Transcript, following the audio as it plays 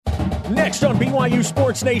Next on BYU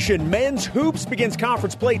Sports Nation, men's hoops begins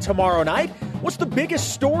conference play tomorrow night. What's the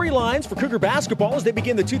biggest storylines for Cougar basketball as they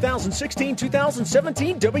begin the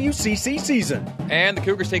 2016-2017 WCC season? And the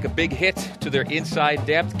Cougars take a big hit to their inside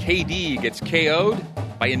depth. KD gets KO'd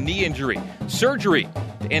by a knee injury. Surgery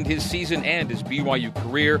to end his season and his BYU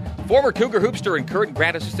career. Former Cougar hoopster and current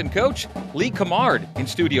grad assistant coach Lee Camard in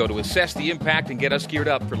studio to assess the impact and get us geared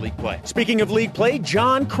up for league play. Speaking of league play,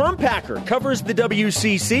 John Crumpacker covers the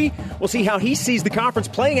WCC. We'll see how he sees the conference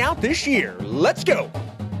playing out this year. Let's go.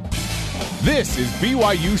 This is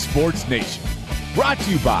BYU Sports Nation, brought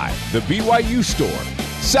to you by the BYU Store,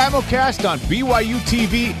 simulcast on BYU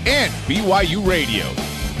TV and BYU Radio.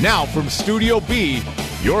 Now from Studio B,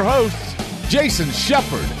 your hosts, Jason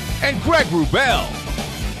Shepard and Greg Wrubell.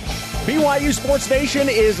 BYU Sports Nation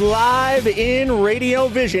is live in Radio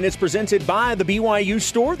Vision. It's presented by the BYU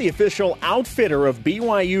Store, the official outfitter of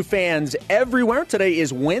BYU fans everywhere. Today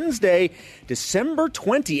is Wednesday, December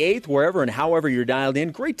 28th, wherever and however you're dialed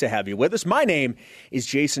in. Great to have you with us. My name is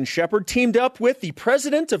Jason Shepard, teamed up with the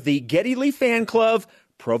president of the Geddy Lee Fan Club,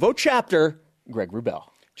 Provo Chapter, Greg Wrubell.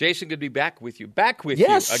 Jason, good to be back with you. Back with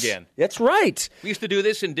yes, you again. That's right. We used to do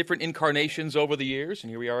this in different incarnations over the years, and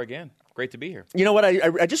here we are again. Great to be here. You know what?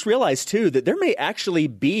 I just realized, too, that there may actually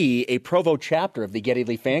be a Provo chapter of the Geddy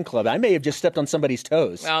Lee Fan Club. I may have just stepped on somebody's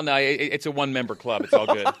toes. Well, no, it's a one-member club. It's all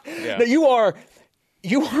good. Yeah. Now, you are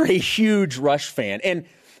a huge Rush fan, and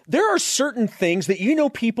there are certain things that you know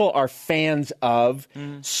people are fans of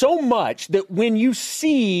so much that when you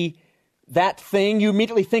see that thing, you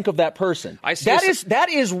immediately think of that person. That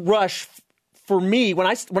is Rush for me. When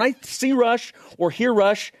I see Rush or hear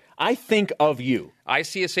Rush, I think of you. I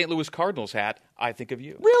see a St. Louis Cardinals hat, I think of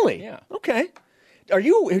you. Really? Yeah. Okay. Do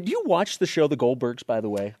you watch the show The Goldbergs, by the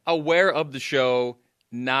way? Aware of the show,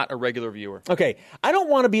 not a regular viewer. Okay. I don't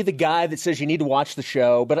want to be the guy that says you need to watch the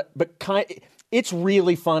show, but it's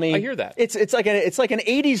really funny. I hear that. It's like an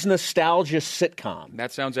 80s nostalgia sitcom.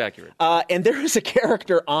 That sounds accurate. And there is a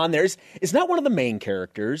character on there. It's not one of the main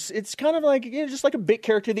characters. It's kind of like just like a big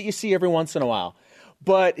character that you see every once in a while.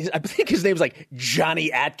 But I think his name's like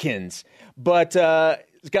Johnny Atkins. But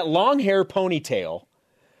he's got long hair, ponytail.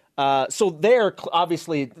 So there,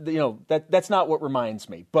 obviously, that's not what reminds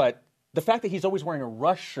me. But the fact that he's always wearing a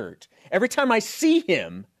Rush shirt, every time I see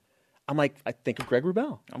him, I'm like, I think of Greg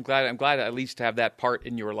Wrubell. I'm glad at least to have that part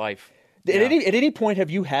in your life. At any point, have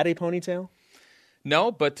you had a ponytail?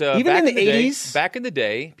 No, but even back in the 80s? Back in the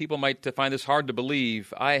day, people might find this hard to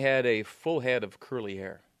believe, I had a full head of curly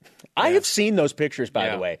hair. I have seen those pictures, by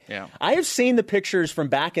the way. Yeah. I have seen the pictures from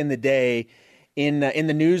back in the day in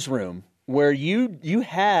the newsroom where you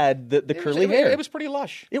had the curly hair. It was pretty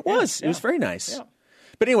lush. It was. Yeah. It was very nice. Yeah.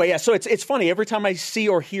 But anyway, so it's funny. Every time I see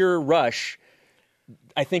or hear Rush,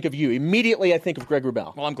 I think of you. Immediately, I think of Greg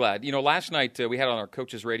Wrubell. Well, I'm glad. Last night we had on our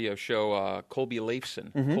coaches radio show Colby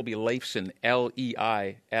Leifson. Mm-hmm. Colby Leifson,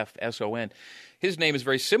 Leifson. His name is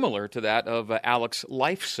very similar to that of Alex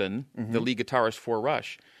Lifeson, the lead guitarist for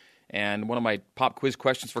Rush. And one of my pop quiz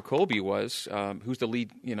questions for Colby was, who's the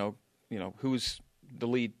lead? Who's the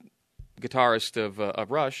lead guitarist of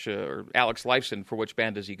Rush? Or Alex Lifeson, for which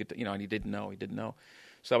band does he get? And he didn't know.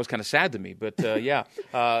 So that was kind of sad to me. But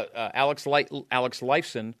Alex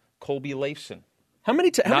Lifeson, Colby Leifson.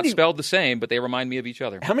 Not spelled the same, but they remind me of each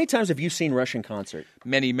other. How many times have you seen Rush in concert?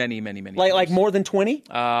 Many. Like more than 20?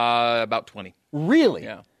 About 20. Really?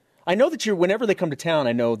 Yeah. I know that whenever they come to town,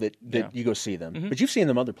 I know that you go see them. Mm-hmm. But you've seen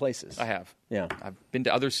them other places. I have. Yeah. I've been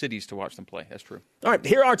to other cities to watch them play. That's true. All right,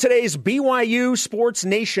 here are today's BYU Sports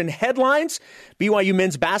Nation headlines. BYU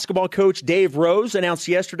men's basketball coach Dave Rose announced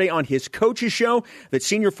yesterday on his coaches show that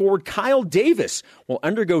senior forward Kyle Davis will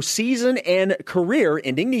undergo season and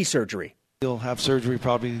career-ending knee surgery. He'll have surgery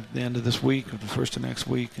probably the end of this week or the first of next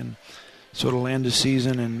week, and so it'll end his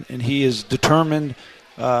season, and he is determined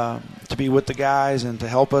to be with the guys and to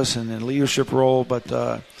help us in a leadership role,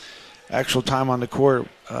 but actual time on the court,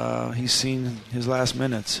 he's seen his last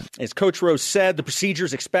minutes. As Coach Rose said, the procedure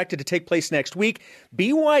is expected to take place next week.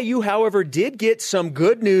 BYU, however, did get some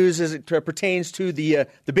good news as it pertains to the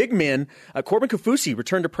big men. Corbin Kaufusi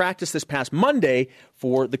returned to practice this past Monday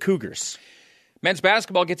for the Cougars. Men's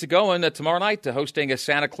basketball gets it going tomorrow night, hosting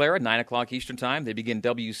Santa Clara, 9 o'clock Eastern Time. They begin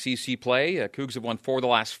WCC play. Cougs have won 4 of the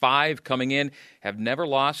last 5 coming in, have never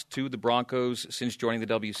lost to the Broncos since joining the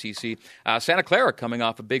WCC. Santa Clara coming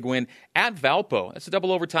off a big win at Valpo. That's a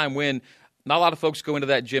double overtime win not a lot of folks go into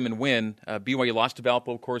that gym and win. BYU lost to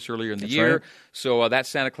Valpo, of course, earlier in the year. Right. So that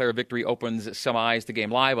Santa Clara victory opens some eyes to game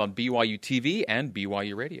live on BYU TV and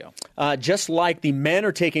BYU Radio. Just like the men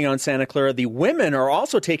are taking on Santa Clara, the women are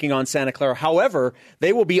also taking on Santa Clara. However,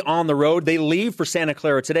 they will be on the road. They leave for Santa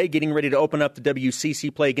Clara today, getting ready to open up the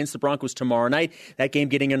WCC play against the Broncos tomorrow night. That game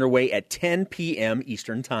getting underway at 10 p.m.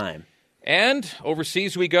 Eastern Time. And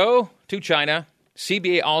overseas we go to China.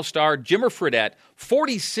 CBA All-Star Jimmer Fredette,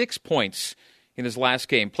 46 points in his last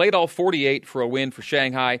game. Played all 48 for a win for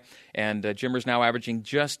Shanghai, and Jimmer's now averaging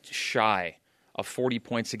just shy of 40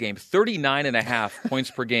 points a game. 39.5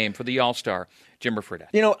 points per game for the All-Star, Jimmer Fredette.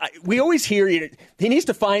 You know, we always hear he needs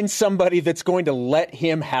to find somebody that's going to let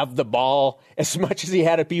him have the ball as much as he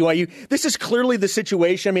had at BYU. This is clearly the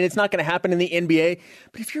situation. I mean, it's not going to happen in the NBA.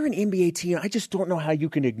 But if you're an NBA team, I just don't know how you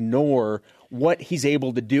can ignore what he's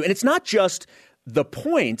able to do. And it's not just the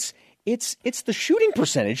points, it's the shooting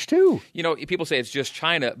percentage, too. You know, people say it's just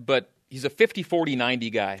China, but he's a 50, 40, 90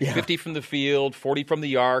 guy. Yeah. 50 from the field, 40 from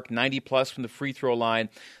the arc, 90-plus from the free throw line.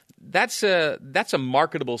 That's a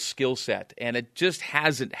marketable skill set, and it just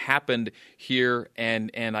hasn't happened here.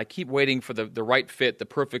 And I keep waiting for the right fit, the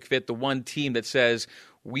perfect fit, the one team that says,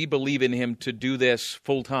 we believe in him to do this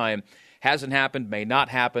full-time. Hasn't happened, may not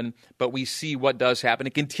happen, but we see what does happen.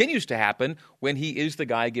 It continues to happen when he is the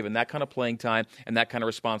guy given that kind of playing time and that kind of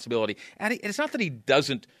responsibility. And it's not that he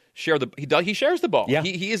doesn't share he shares the ball. Yeah.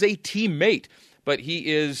 He is a teammate, but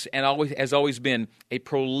he is and has always been a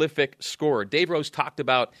prolific scorer. Dave Rose talked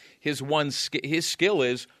about his skill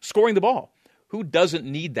is scoring the ball. Who doesn't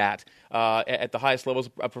need that at the highest levels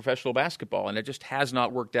of professional basketball? And it just has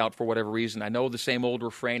not worked out for whatever reason. I know the same old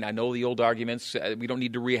refrain. I know the old arguments. We don't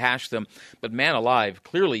need to rehash them. But man alive,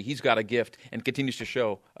 clearly he's got a gift and continues to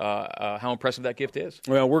show how impressive that gift is.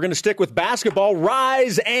 Well, we're going to stick with basketball.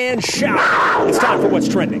 Rise and shout. It's time for What's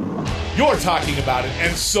Trending. You're talking about it,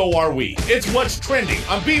 and so are we. It's What's Trending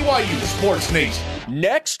on BYU Sports Nation.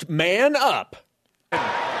 Next man up.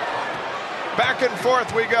 Back and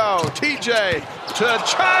forth we go. TJ to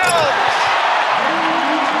Childs.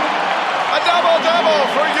 A double-double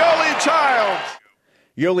for Yoli Childs.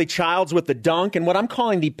 Yoli Childs with the dunk and what I'm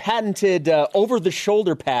calling the patented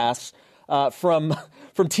over-the-shoulder pass from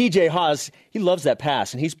TJ Haas. He loves that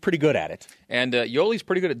pass, and he's pretty good at it. And Yoli's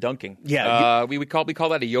pretty good at dunking. Yeah, we call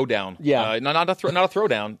that a yo-down. Yeah, not a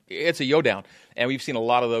throwdown. It's a yo-down, and we've seen a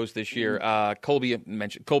lot of those this year. Colby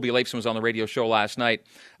Leifson was on the radio show last night.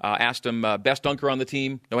 Asked him best dunker on the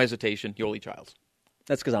team. No hesitation, Yoli Childs.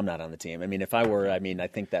 That's because I'm not on the team. I mean, if I were, I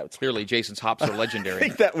think that's clearly Jason's hops are legendary. I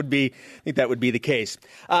think that would be the case.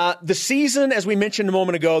 The season, as we mentioned a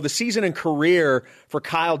moment ago, the season and career for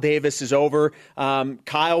Kyle Davis is over.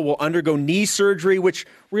 Kyle will undergo knee surgery, which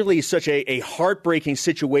really is such a heartbreaking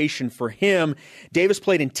situation for him. Davis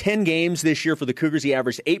played in 10 games this year for the Cougars. He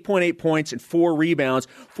averaged 8.8 points and 4 rebounds.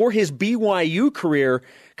 For his BYU career,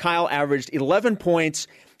 Kyle averaged 11 points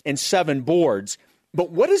and 7 boards. But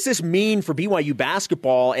what does this mean for BYU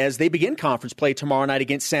basketball as they begin conference play tomorrow night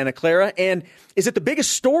against Santa Clara? And is it the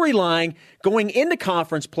biggest storyline going into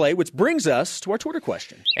conference play, which brings us to our Twitter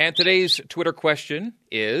question. And today's Twitter question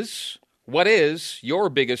is, what is your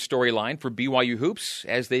biggest storyline for BYU hoops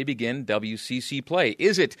as they begin WCC play?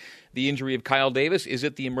 Is it the injury of Kyle Davis? Is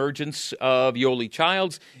it the emergence of Yoli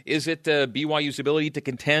Childs? Is it BYU's ability to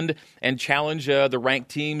contend and challenge the ranked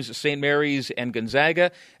teams, St. Mary's and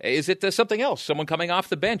Gonzaga? Is it something else? Someone coming off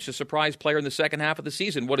the bench, a surprise player in the second half of the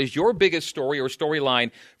season? What is your biggest story or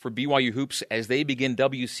storyline for BYU hoops as they begin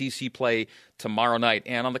WCC play tomorrow night?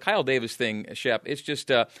 And on the Kyle Davis thing, Shep, it's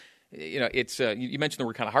just... you mentioned the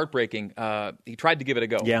word kind of heartbreaking. He tried to give it a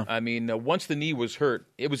go. Yeah. I mean, once the knee was hurt,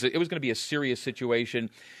 it was going to be a serious situation.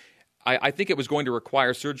 I think it was going to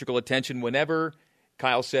require surgical attention whenever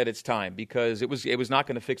Kyle said it's time, because it was not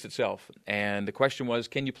going to fix itself. And the question was,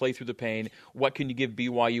 can you play through the pain? What can you give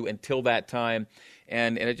BYU until that time?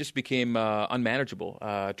 And it just became unmanageable.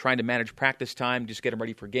 Trying to manage practice time, just get him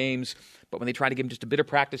ready for games. But when they tried to give him just a bit of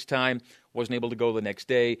practice time, wasn't able to go the next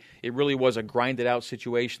day. It really was a grinded-out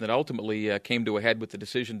situation that ultimately came to a head with the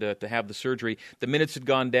decision to have the surgery. The minutes had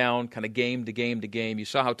gone down, kind of game to game to game. You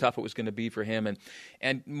saw how tough it was going to be for him.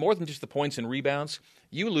 And more than just the points and rebounds,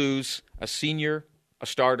 you lose a senior, a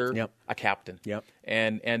starter, Yep. a captain. Yep.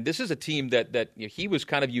 And this is a team that he was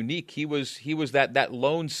kind of unique. He was that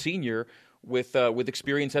lone senior with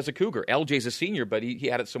experience as a Cougar. LJ's a senior, but he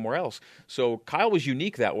had it somewhere else. So Kyle was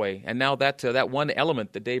unique that way, and now that one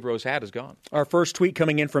element that Dave Rose had is gone. Our first tweet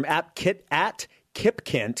coming in from at Kip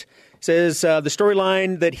Kent says the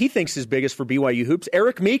storyline that he thinks is biggest for BYU hoops,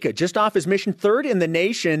 Eric Mika, just off his mission, third in the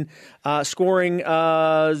nation, scoring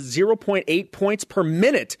 0.8 points per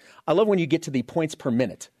minute. I love when you get to the points per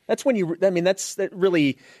minute. That's when that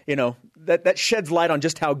really, that sheds light on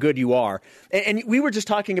just how good you are. And we were just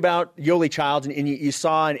talking about Yoli Childs, and you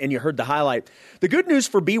saw and you heard the highlight. The good news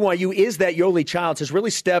for BYU is that Yoli Childs has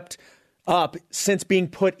really stepped up since being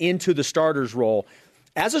put into the starter's role.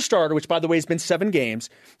 As a starter, which, by the way, has been 7 games,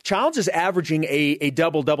 Childs is averaging a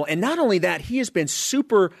double-double. And not only that, he has been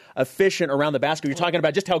super efficient around the basket. You're talking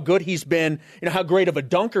about just how good he's been, how great of a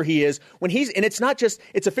dunker he is. And it's not just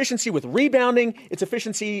 – it's efficiency with rebounding, it's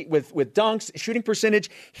efficiency with dunks, shooting percentage.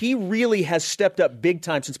 He really has stepped up big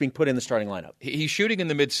time since being put in the starting lineup. He's shooting in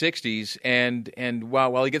the mid-60s, and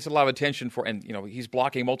while he gets a lot of attention for – and, he's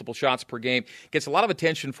blocking multiple shots per game, gets a lot of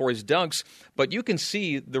attention for his dunks, but you can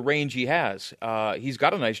see the range he has. He's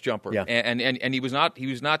got a nice jumper, yeah. and he was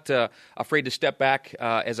not afraid to step back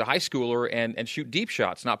as a high schooler and shoot deep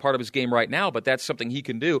shots. Not part of his game right now, but that's something he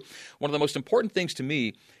can do. One of the most important things to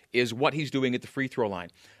me is what he's doing at the free throw line,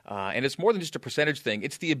 and it's more than just a percentage thing.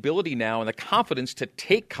 It's the ability now and the confidence to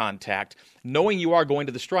take contact, knowing you are going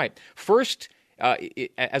to the stripe. First,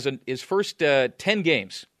 his first 10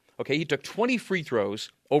 games, okay, he took 20 free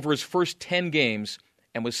throws over his first 10 games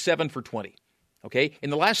and was 7 for 20. Okay, in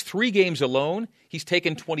the last 3 games alone, he's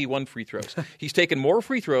taken 21 free throws. He's taken more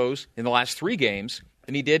free throws in the last 3 games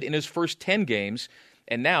than he did in his first 10 games.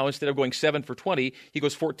 And now, instead of going 7 for 20, he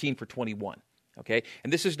goes 14 for 21. Okay,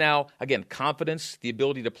 and this is now, again, confidence, the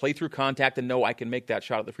ability to play through contact and know I can make that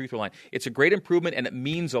shot at the free throw line. It's a great improvement, and it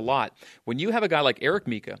means a lot. When you have a guy like Eric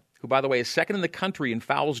Mika, who, by the way, is second in the country in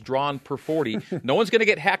fouls drawn per 40, no one's going to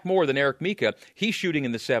get hacked more than Eric Mika. He's shooting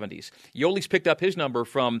in the 70s. Yoli's picked up his number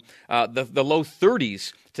from the low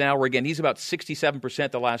 30s to now where, again, he's about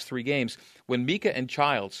 67% the last 3 games. When Mika and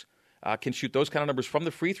Childs can shoot those kind of numbers from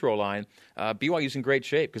the free throw line, BYU's in great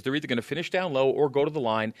shape because they're either going to finish down low or go to the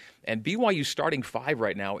line. And BYU's starting 5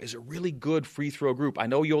 right now is a really good free throw group. I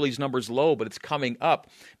know Yoli's number's low, but it's coming up.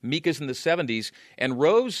 Mika's in the 70s. And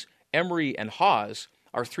Rose, Emery, and Haas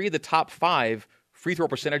are 3 of the top 5 free throw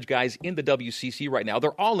percentage guys in the WCC right now.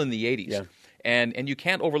 They're all in the 80s. Yeah. And you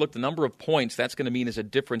can't overlook the number of points that's going to mean as a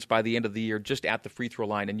difference by the end of the year just at the free throw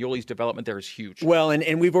line. And Yoli's development there is huge. Well,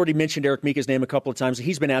 and we've already mentioned Eric Mika's name a couple of times.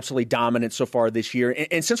 He's been absolutely dominant so far this year.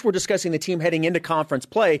 And since we're discussing the team heading into conference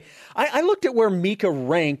play, I looked at where Mika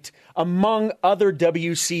ranked among other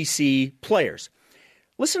WCC players.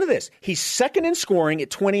 Listen to this. He's second in scoring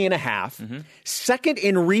at 20.5, second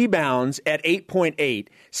in rebounds at 8.8,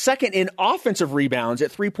 second in offensive rebounds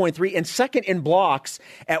at 3.3, and second in blocks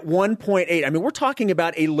at 1.8. I mean, we're talking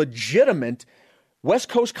about a legitimate West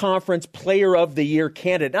Coast Conference Player of the Year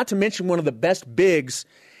candidate, not to mention one of the best bigs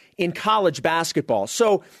in college basketball.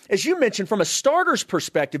 So, as you mentioned, from a starter's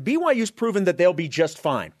perspective, BYU's proven that they'll be just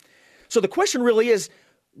fine. So the question really is,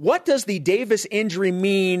 what does the Davis injury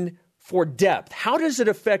mean for depth? How does it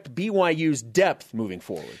affect BYU's depth moving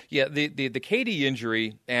forward? Yeah, the KD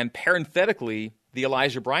injury and parenthetically the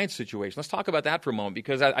Elijah Bryant situation. Let's talk about that for a moment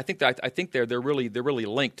because I think they're really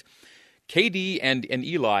linked. KD and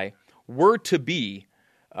Eli were to be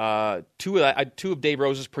two of Dave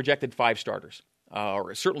Rose's projected 5 starters.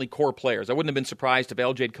 Or certainly core players. I wouldn't have been surprised if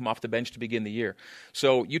LJ had come off the bench to begin the year.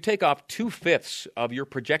 So you take off 2/5 of your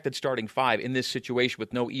projected starting 5 in this situation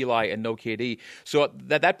with no Eli and no KD. So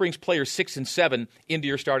that brings players 6 and 7 into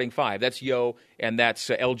your starting 5. That's Yo and that's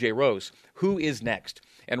LJ Rose. Who is next?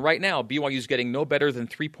 And right now, BYU is getting no better than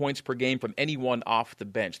 3 points per game from anyone off the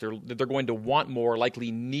bench. They're going to want more,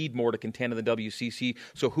 likely need more to contend in the WCC.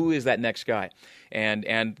 So who is that next guy?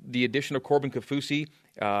 And the addition of Corbin Kaufusi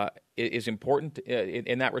is important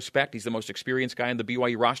in that respect. He's the most experienced guy in the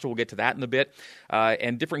BYU roster. We'll get to that in a bit.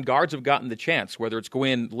 And different guards have gotten the chance, whether it's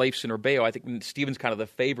Gwynn, Leifson, or Bayo. I think Steven's kind of the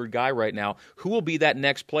favored guy right now. Who will be that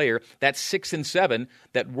next player, that 6 and 7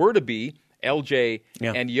 that were to be LJ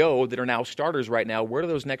and Yo that are now starters right now? Where do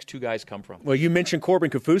those next 2 guys come from? Well, you mentioned Corbin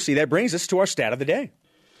Kaufusi. That brings us to our stat of the day.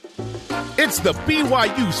 It's the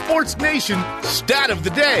BYU Sports Nation Stat of the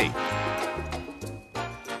Day.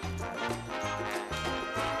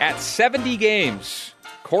 At 70 games,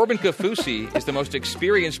 Corbin Kaufusi is the most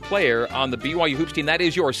experienced player on the BYU Hoops team. That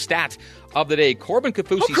is your stat of the day. Corbin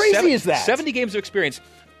Kaufusi, how crazy is that? 70 games of experience.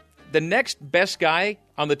 The next best guy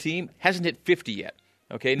on the team hasn't hit 50 yet.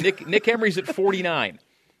 Okay, Nick Emery's at 49.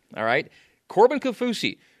 All right, Corbin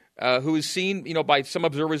Kaufusi, who is seen, by some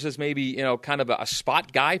observers as maybe, kind of a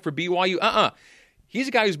spot guy for BYU. He's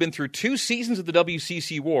a guy who's been through 2 seasons of the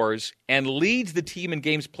WCC Wars and leads the team in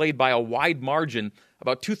games played by a wide margin,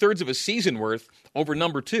 about 2/3 of a season worth, over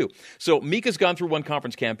number 2. So Mika's gone through 1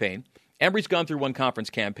 conference campaign. Embry's gone through 1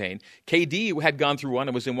 conference campaign. KD had gone through 1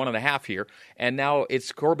 and was in 1.5 here. And now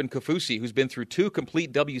it's Corbin Kaufusi, who's been through 2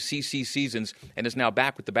 complete WCC seasons and is now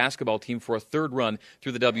back with the basketball team for a 3rd run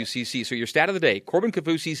through the WCC. So your stat of the day, Corbin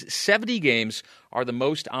Kaufusi's 70 games are the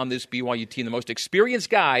most on this BYU team. The most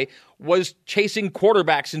experienced guy was chasing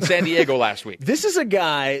quarterbacks in San Diego last week. This is a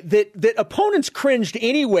guy that opponents cringed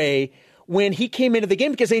anyway when he came into the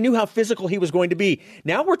game because they knew how physical he was going to be.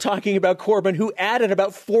 Now we're talking about Corbin, who added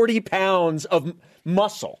about 40 pounds of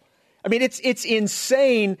muscle. I mean, it's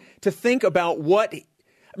insane to think about what –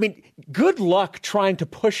 I mean, good luck trying to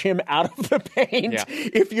push him out of the paint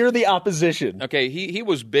if you're the opposition. Okay, he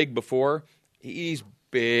was big before. He's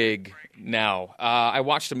big now. I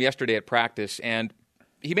watched him yesterday at practice, and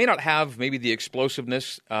he may not have maybe the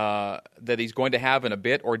explosiveness that he's going to have in a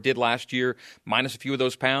bit or did last year, minus a few of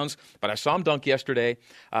those pounds. But I saw him dunk yesterday.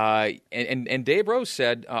 And Dave Rose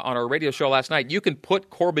said on our radio show last night, you can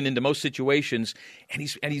put Corbin into most situations, and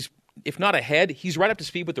he's if not ahead, he's right up to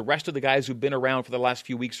speed with the rest of the guys who've been around for the last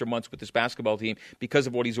few weeks or months with this basketball team because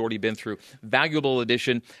of what he's already been through. Valuable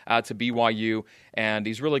addition to BYU, and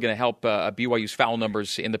he's really going to help BYU's foul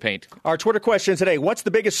numbers in the paint. Our Twitter question today: what's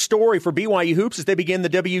the biggest story for BYU hoops as they begin the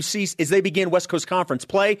WCC, as they begin West Coast Conference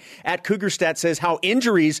play? At Cougarstat says how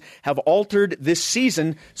injuries have altered this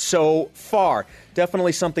season so far.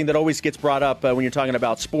 Definitely something that always gets brought up when you're talking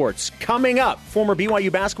about sports. Coming up, former BYU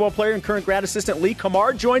basketball player and current grad assistant Lee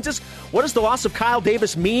Kamar joins us. What does the loss of Kyle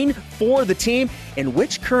Davis mean for the team? And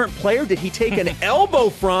which current player did he take an elbow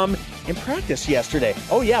from in practice yesterday?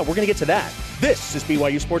 Oh, yeah, we're going to get to that. This is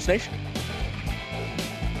BYU Sports Nation.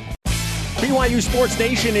 BYU Sports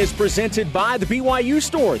Nation is presented by the BYU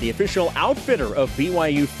Store, the official outfitter of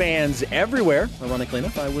BYU fans everywhere. Ironically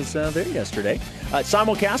enough, I was there yesterday.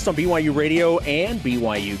 Simulcast on BYU Radio and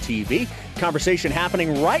BYU TV. Conversation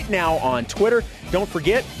happening right now on Twitter. Don't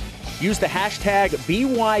forget, use the hashtag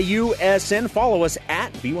BYUSN. Follow us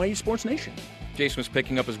at BYU Sports Nation. Jason was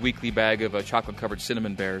picking up his weekly bag of chocolate-covered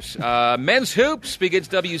cinnamon bears. Men's Hoops begins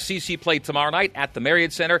WCC play tomorrow night at the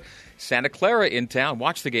Marriott Center. Santa Clara in town.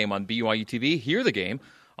 Watch the game on BYU TV. Hear the game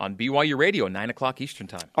on BYU Radio, 9 o'clock Eastern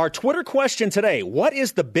Time. Our Twitter question today: what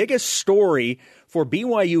is the biggest story for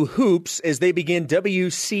BYU hoops as they begin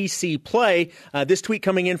WCC play? This tweet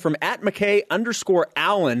coming in from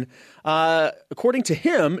 @McKay_Allen. According to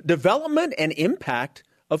him, development and impact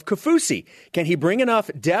of Kaufusi. Can he bring enough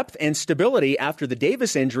depth and stability after the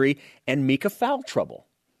Davis injury and Mika foul trouble?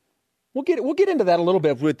 We'll get into that a little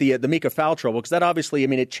bit with the Mika foul trouble, because that obviously, I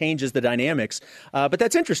mean, it changes the dynamics. But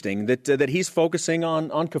that's interesting that he's focusing on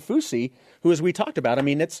Kaufusi, who, as we talked about, I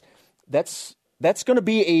mean, that's going to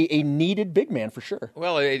be a needed big man for sure.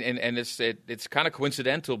 Well, and it's kind of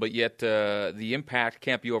coincidental, but yet the impact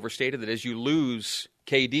can't be overstated. That as you lose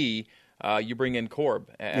KD, you bring in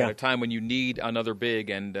Corb at a time when you need another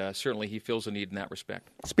big, and certainly he feels a need in that respect.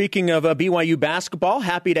 Speaking of BYU basketball,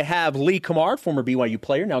 happy to have Lee Kamar, former BYU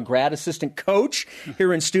player, now grad assistant coach,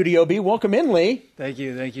 here in Studio B. Welcome in, Lee. Thank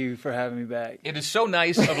you for having me back. It is so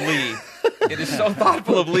nice of Lee. It is so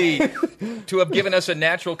thoughtful of Lee to have given us a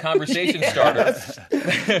natural conversation starter.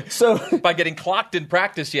 So by getting clocked in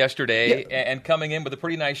practice yesterday and coming in with a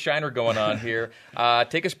pretty nice shiner going on here.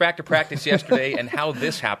 Take us back to practice yesterday and how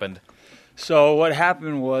this happened. So what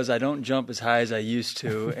happened was I don't jump as high as I used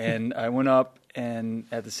to, and I went up, and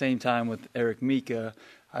at the same time with Eric Mika,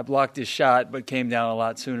 I blocked his shot but came down a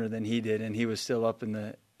lot sooner than he did, and he was still up in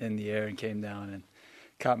the air and came down and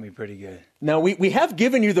caught me pretty good. Now, we have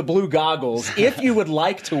given you the blue goggles if you would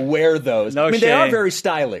like to wear those. No, I mean, shame. they are very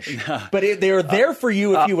stylish, but they are there for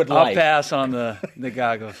you if you would like. I'll pass on the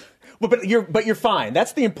goggles. But you're fine.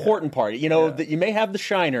 That's the important part. You know, that you may have the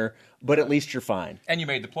shiner, but at least you're fine. And you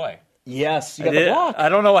made the play. Yes, you got the block. I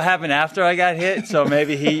don't know what happened after I got hit, so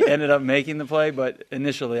maybe he ended up making the play, but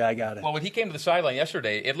initially I got it. Well, when he came to the sideline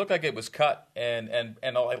yesterday, it looked like it was cut and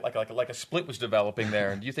like a split was developing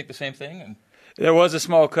there. And do you think the same thing? There was a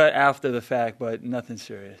small cut after the fact, but nothing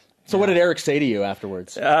serious. So what did Eric say to you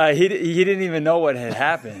afterwards? He didn't even know what had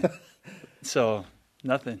happened, so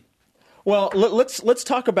nothing. Well, let's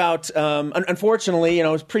talk about. Unfortunately, you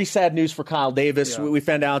know, it's pretty sad news for Kyle Davis. Yeah. We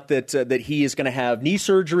found out that he is going to have knee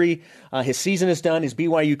surgery. His season is done. His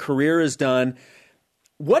BYU career is done.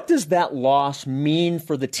 What does that loss mean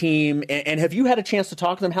for the team? And have you had a chance to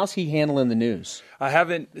talk to him? How's he handling the news? I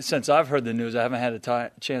haven't, since I've heard the news. I haven't had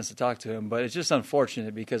a chance to talk to him. But it's just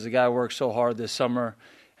unfortunate because the guy worked so hard this summer,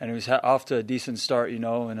 and he was off to a decent start, you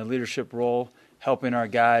know, in a leadership role. helping our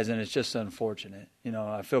guys, and it's just unfortunate.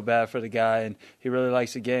 I feel bad for the guy, and he really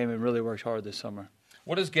likes the game and really worked hard this summer.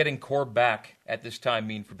 What does getting Corb back at this time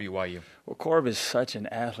mean for BYU? Well, Corb is such an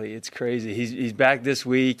athlete. It's crazy. He's back this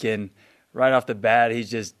week, and right off the bat, he's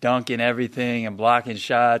just dunking everything and blocking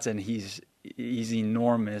shots, and he's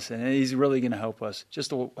enormous, and he's really going to help us,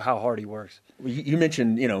 just how hard he works. You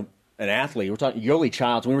mentioned, an athlete. We're talking Yoli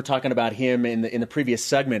Childs. When we were talking about him in the previous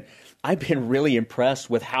segment, I've been really impressed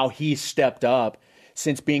with how he stepped up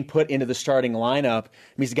since being put into the starting lineup. I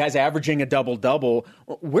mean, the guy's averaging a double-double.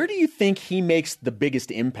 Where do you think he makes the biggest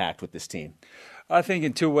impact with this team? I think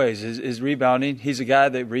in two ways. His rebounding. He's a guy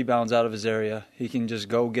that rebounds out of his area. He can just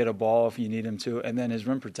go get a ball if you need him to. And then his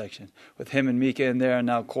rim protection. With him and Mika in there and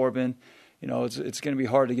now Corbin, it's going to be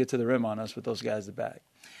hard to get to the rim on us with those guys at the back.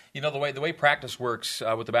 The way practice works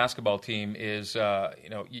with the basketball team is,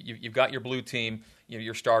 you've got your blue team,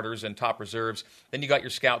 your starters and top reserves. Then you got your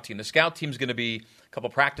scout team. The scout team is going to be a couple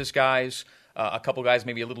practice guys, a couple guys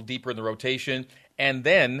maybe a little deeper in the rotation, and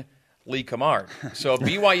then Lee Kamard. So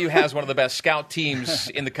BYU has one of the best scout teams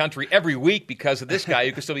in the country every week because of this guy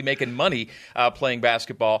who can still be making money playing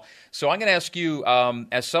basketball. So I'm going to ask you,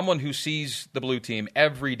 as someone who sees the blue team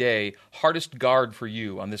every day, hardest guard for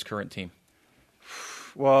you on this current team?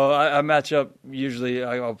 Well, I match up usually.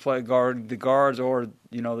 I'll play the guards or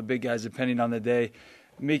the big guys depending on the day.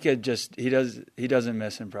 Mika he doesn't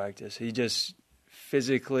miss in practice. He just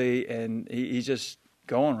physically and he's just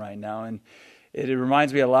going right now, and it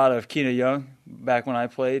reminds me a lot of Keena Young back when I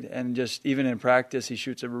played. And just even in practice, he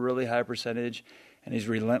shoots a really high percentage, and he's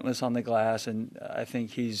relentless on the glass. And I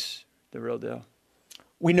think he's the real deal.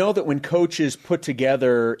 We know that when coaches put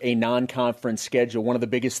together a non-conference schedule, one of the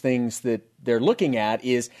biggest things that they're looking at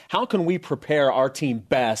is how can we prepare our team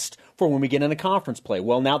best for when we get into conference play?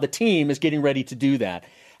 Well, now the team is getting ready to do that.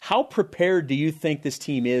 How prepared do you think this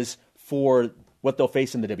team is for what they'll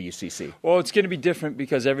face in the WCC? Well, it's going to be different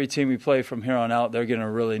because every team we play from here on out, they're going to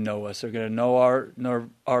really know us. They're going to know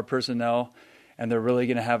our personnel, and they're really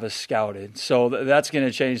going to have us scouted. So that's going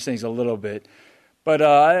to change things a little bit. But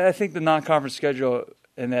I think the non-conference schedule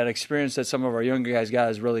and that experience that some of our younger guys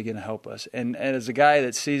got is really going to help us. And as a guy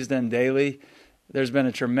that sees them daily, there's been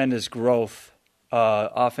a tremendous growth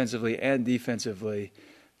offensively and defensively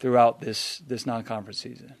throughout this non-conference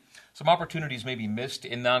season. Some opportunities may be missed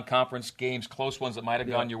in non-conference games, close ones that might have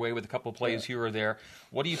gone your way with a couple of plays here or there.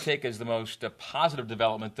 What do you take as the most positive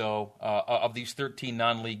development, though, of these 13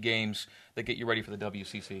 non-league games that get you ready for the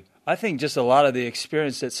WCC? I think just a lot of the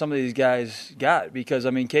experience that some of these guys got because,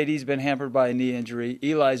 KD's been hampered by a knee injury.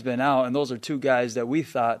 Eli's been out, and those are two guys that we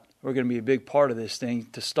thought were going to be a big part of this thing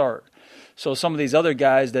to start. So some of these other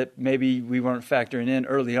guys that maybe we weren't factoring in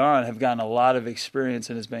early on have gotten a lot of experience,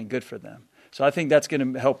 and it's been good for them. So I think that's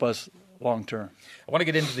going to help us long term. I want to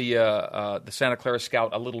get into the Santa Clara Scout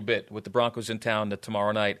a little bit with the Broncos in town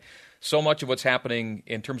tomorrow night. So much of what's happening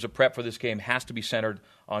in terms of prep for this game has to be centered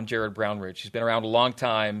on Jared Brownridge. He's been around a long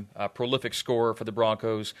time, a prolific scorer for the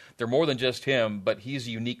Broncos. They're more than just him, but he's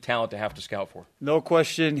a unique talent to have to scout for. No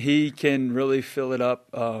question, he can really fill it up.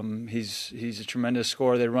 He's a tremendous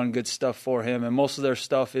scorer. They run good stuff for him, and most of their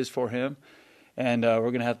stuff is for him. And we're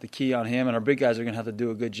going to have to key on him, and our big guys are going to have to do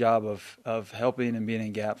a good job of helping and being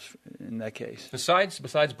in gaps in that case. Besides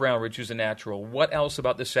Brownridge, who's a natural, what else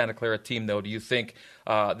about this Santa Clara team, though, do you think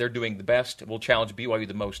they're doing the best, will challenge BYU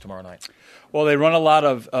the most tomorrow night? Well, they run a lot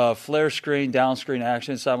of flare screen, down screen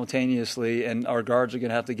action simultaneously, and our guards are going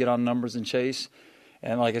to have to get on numbers and chase.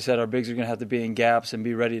 And like I said, our bigs are going to have to be in gaps and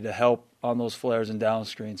be ready to help on those flares and down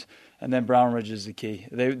screens. And then Brownridge is the key.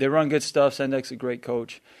 They run good stuff. Sendek's a great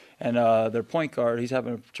coach. And their point guard, he's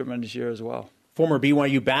having a tremendous year as well. Former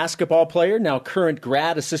BYU basketball player, now current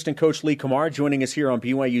grad assistant coach Lee Kamard joining us here on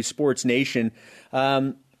BYU Sports Nation.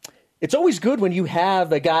 It's always good when you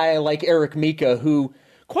have a guy like Eric Mika who,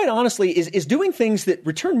 quite honestly, is doing things that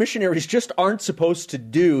return missionaries just aren't supposed to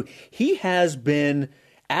do. He has been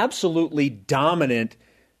absolutely dominant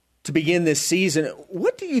to begin this season.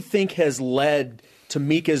 What do you think has led to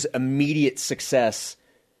Mika's immediate success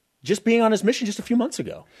just being on his mission just a few months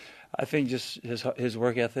ago? I think just his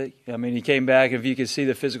work ethic. He came back. If you could see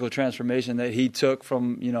the physical transformation that he took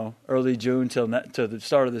from early June to the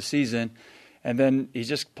start of the season, and then he's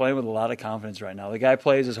just playing with a lot of confidence right now. The guy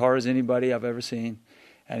plays as hard as anybody I've ever seen,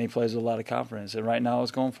 and he plays with a lot of confidence. And right now,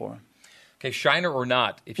 it's going for him. Okay, Shiner or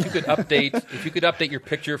not, if you could update your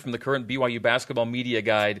picture from the current BYU basketball media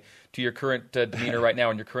guide to your current demeanor right now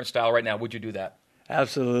and your current style right now, would you do that?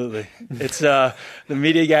 Absolutely. It's the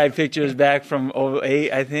media guide picture is back from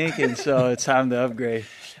 2008, I think, and so it's time to upgrade.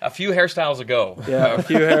 A few hairstyles ago. Yeah, a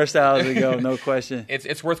few hairstyles ago, no question.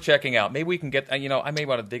 It's worth checking out. Maybe we can get, I may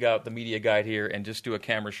want to dig out the media guide here and just do a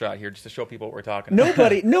camera shot here just to show people what we're talking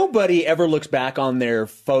about. Nobody ever looks back on their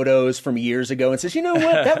photos from years ago and says, you know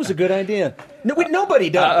what, that was a good idea. Nobody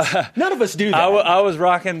does. None of us do that. I was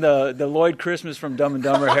rocking the Lloyd Christmas from Dumb and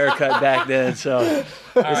Dumber haircut back then, so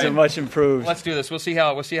it's much improved. Let's do this. We'll see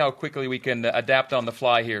how quickly we can adapt on the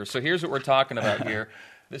fly here. So here's what we're talking about here.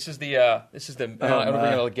 This is the I don't know if we're going to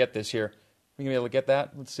be able to get this here. Are we going to be able to get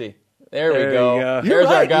that? Let's see. There we go. There's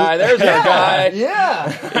our guy. There's our guy.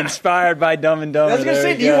 Yeah. Inspired by Dumb and Dumber. I was going to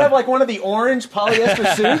say, do you have like one of the orange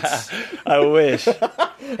polyester suits? I wish.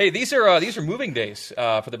 Hey, these are moving days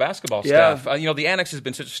for the basketball staff. The annex has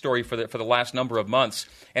been such a story for the last number of months,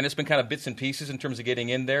 and it's been kind of bits and pieces in terms of getting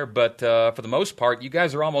in there. But for the most part, you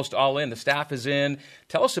guys are almost all in. The staff is in.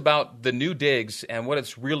 Tell us about the new digs and what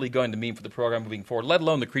it's really going to mean for the program moving forward, let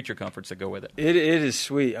alone the creature comforts that go with it. It is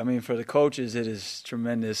sweet. I mean, for the coaches, it is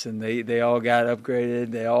tremendous, and they all got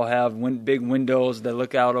upgraded. They all have big windows that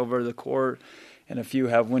look out over the court, and a few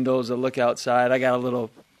have windows that look outside. I got a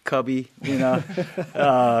little cubby, in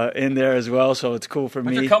there as well, so it's cool for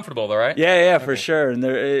me. But you're comfortable though, right? Yeah, okay. For sure, and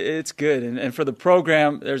it's good. And for the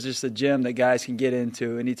program, there's just a gym that guys can get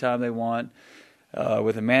into anytime they want,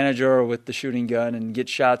 with a manager or with the shooting gun, and get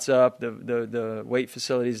shots up. The weight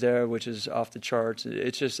facilities there, which is off the charts.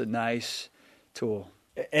 It's just a nice tool.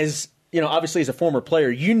 As obviously as a former player,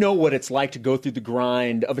 you know what it's like to go through the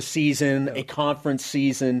grind of a season, a conference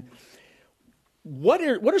season. What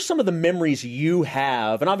are some of the memories you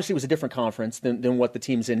have? And obviously it was a different conference than what the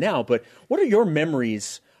team's in now, but what are your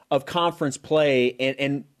memories of conference play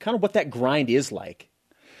and kind of what that grind is like?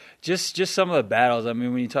 Just some of the battles. I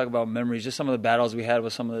mean, when you talk about memories, just some of the battles we had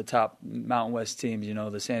with some of the top Mountain West teams,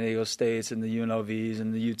 the San Diego States and the UNLVs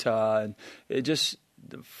and the Utah, and it just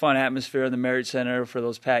the fun atmosphere in the Marriott Center for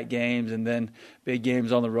those packed games, and then big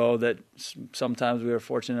games on the road that sometimes we were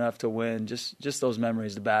fortunate enough to win. Just those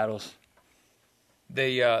memories, the battles.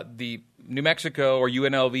 The New Mexico or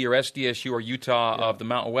UNLV or SDSU or Utah of the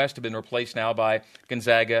Mountain West have been replaced now by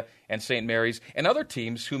Gonzaga and St. Mary's and other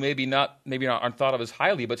teams who maybe not aren't thought of as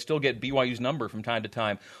highly, but still get BYU's number from time to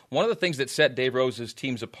time. One of the things that set Dave Rose's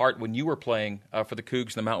teams apart when you were playing for the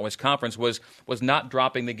Cougs in the Mountain West Conference was not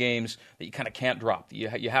dropping the games that you kind of can't drop.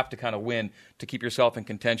 You have to kind of win to keep yourself in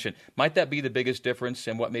contention. Might that be the biggest difference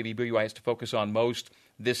and what maybe BYU has to focus on most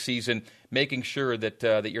this season, making sure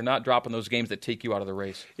that you're not dropping those games that take you out of the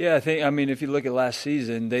race? Yeah, if you look at last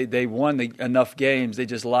season, they won enough games. They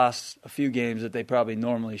just lost a few games that they probably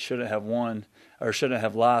normally shouldn't have won or shouldn't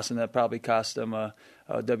have lost, and that probably cost them a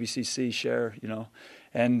WCC share,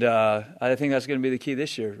 And I think that's going to be the key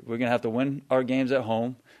this year. We're going to have to win our games at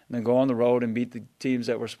home and then go on the road and beat the teams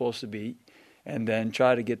that we're supposed to beat, and then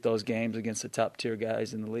try to get those games against the top-tier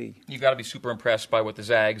guys in the league. You've got to be super impressed by what the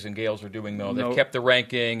Zags and Gales are doing, though. They've kept the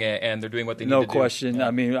ranking, and they're doing what they need to do. No question. Yeah.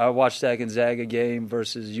 I mean, I watched that Gonzaga game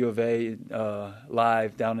versus U of A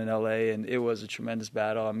live down in L.A., and it was a tremendous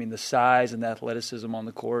battle. I mean, the size and the athleticism on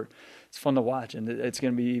the court, it's fun to watch, and it's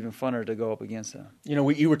going to be even funner to go up against them.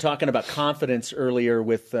 You were talking about confidence earlier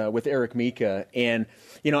with Eric Mika, and,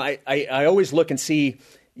 I always look and see –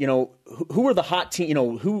 who are the hot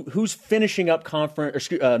team? Who's finishing up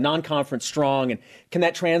non-conference strong, and can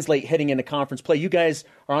that translate heading into conference play? You guys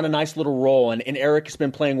are on a nice little roll, and Eric has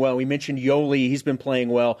been playing well. We mentioned Yoli; he's been playing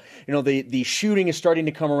well. The shooting is starting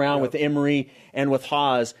to come around with Emery and with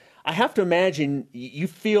Haas. I have to imagine you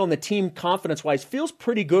feel, and the team confidence-wise feels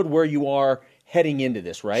pretty good where you are heading into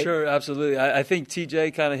this, right? Sure, absolutely. I think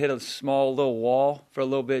TJ kind of hit a small little wall for a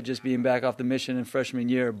little bit, just being back off the mission in freshman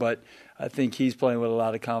year, but I think he's playing with a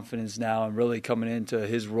lot of confidence now and really coming into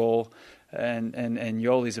his role. And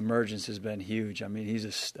Yoli's emergence has been huge. I mean, he's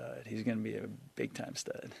a stud. He's going to be a big-time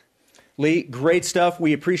stud. Lee, great stuff.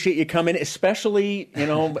 We appreciate you coming, especially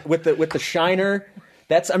with the shiner.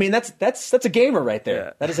 That's a gamer right there.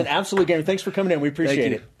 Yeah. That is an absolute gamer. Thanks for coming in. We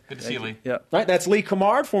appreciate it. Good to see you, Lee. Yeah. All right, that's Lee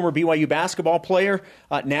Camard, former BYU basketball player,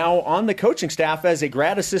 now on the coaching staff as a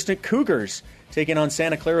grad assistant. Cougars taking on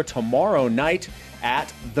Santa Clara tomorrow night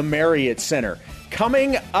at the Marriott Center.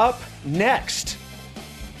 Coming up next,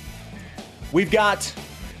 we've got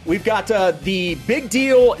the big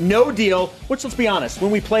deal, no deal, which, let's be honest,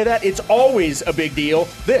 when we play that, it's always a big deal.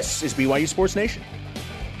 This is BYU Sports Nation.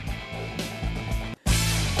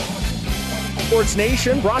 Sports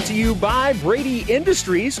Nation brought to you by Brady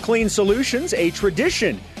Industries, clean solutions, a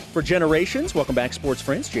tradition for generations. Welcome back, sports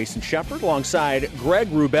friends. Jason Shepard alongside Greg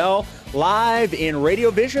Wrubell, live in Radio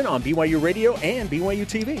Vision on BYU Radio and BYU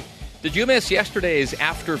TV. Did you miss yesterday's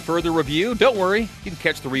After Further Review? Don't worry, you can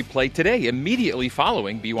catch the replay today, immediately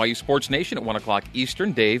following BYU Sports Nation at 1 o'clock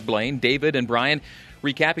Eastern. Dave, Blaine, David, and Brian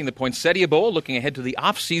recapping the Poinsettia Bowl, looking ahead to the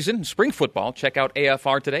offseason, spring football. Check out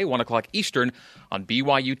AFR today, 1 o'clock Eastern on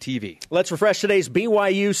BYU TV. Let's refresh today's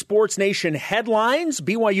BYU Sports Nation headlines.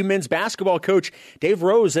 BYU men's basketball coach Dave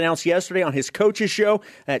Rose announced yesterday on his coaches show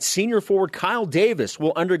that senior forward Kyle Davis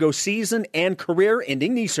will undergo season and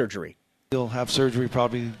career-ending knee surgery. He'll have surgery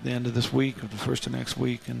probably the end of this week or the first of next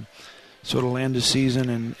week, and so it'll end his season.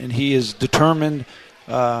 And he is determined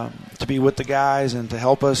to be with the guys and to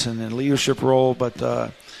help us in a leadership role.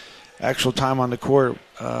 But actual time on the court,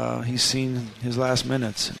 he's seen his last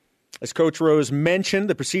minutes. As Coach Rose mentioned,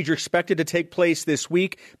 the procedure expected to take place this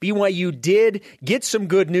week. BYU did get some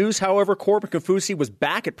good news. However, Corbin Kaufusi was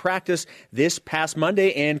back at practice this past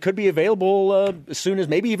Monday and could be available as soon as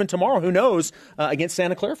maybe even tomorrow, who knows, against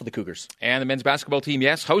Santa Clara for the Cougars. And the men's basketball team,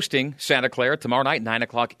 yes, hosting Santa Clara tomorrow night, 9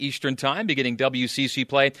 o'clock Eastern time, beginning WCC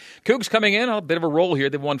play. Cougs coming in on a bit of a roll here.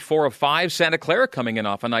 They've won 4 of 5. Santa Clara coming in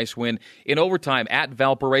off a nice win in overtime at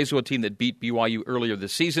Valparaiso, a team that beat BYU earlier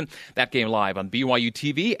this season. That game live on BYU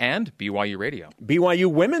TV and BYU Radio. BYU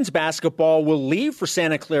women's basketball will leave for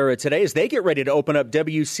Santa Clara today as they get ready to open up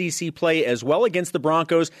WCC play as well against the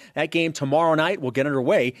Broncos. That game tomorrow night will get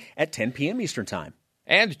underway at 10 p.m. Eastern Time.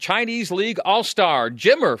 And Chinese League All-Star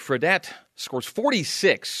Jimmer Fredette scores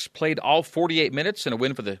 46, played all 48 minutes in a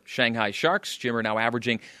win for the Shanghai Sharks. Jimmer now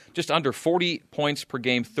averaging just under 40 points per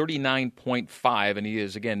game, 39.5, and he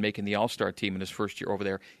is, again, making the All-Star team in his first year over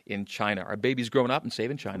there in China. Our baby's growing up and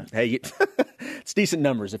saving China. Hey, it's decent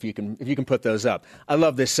numbers if you can put those up. I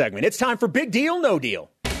love this segment. It's time for Big Deal, No Deal.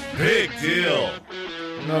 Big deal.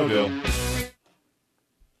 No deal.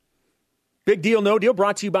 Big Deal, No Deal,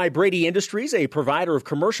 brought to you by Brady Industries, a provider of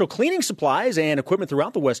commercial cleaning supplies and equipment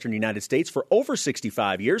throughout the western United States for over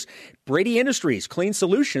 65 years. Brady Industries, clean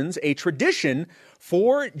solutions, a tradition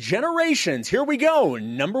for generations. Here we go.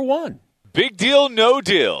 Number 1. Big deal, no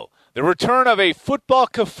deal. The return of a football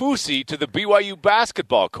Kaufusi to the BYU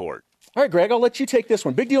basketball court. All right, Greg, I'll let you take this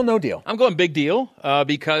one. Big deal, no deal. I'm going big deal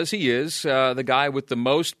because he is the guy with the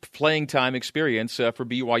most playing time experience for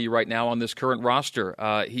BYU right now on this current roster.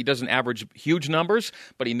 He doesn't average huge numbers,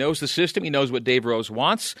 but he knows the system. He knows what Dave Rose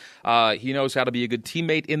wants. He knows how to be a good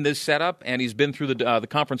teammate in this setup, and he's been through the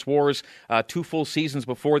conference wars 2 full seasons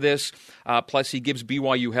before this. Plus, he gives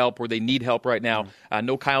BYU help where they need help right now.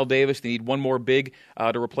 No Kyle Davis. They need one more big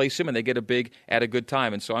to replace him, and they get a big at a good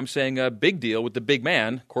time. And so I'm saying a big deal with the big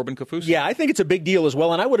man, Corbin Kaufusi. Yeah, I think it's a big deal as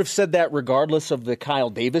well, and I would have said that regardless of the Kyle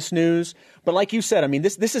Davis news. But like you said, I mean,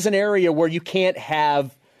 this is an area where you can't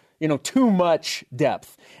have, too much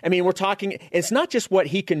depth. I mean, we're talking, it's not just what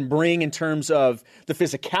he can bring in terms of the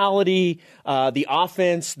physicality, the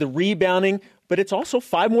offense, the rebounding, but it's also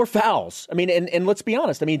 5 more fouls. I mean, and let's be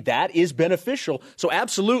honest, I mean, that is beneficial. So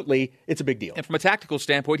absolutely, it's a big deal. And from a tactical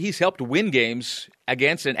standpoint, he's helped win games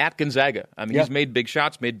against and at Gonzaga. I mean, He's made big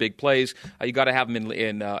shots, made big plays. You got to have him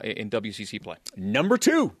in WCC play. Number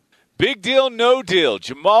 2. Big deal, no deal.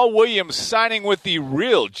 Jamal Williams signing with the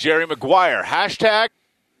real Jerry Maguire. Hashtag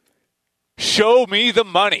show me the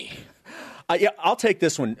money. Yeah, I'll take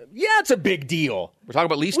this one. Yeah, it's a big deal. We're talking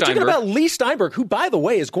about Lee Steinberg. We're talking about Lee Steinberg, who, by the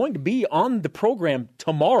way, is going to be on the program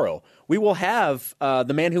tomorrow. We will have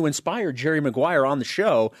the man who inspired Jerry Maguire on the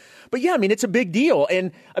show. But, yeah, I mean, it's a big deal.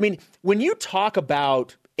 And, I mean, when you talk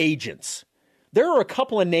about agents, there are a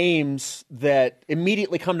couple of names that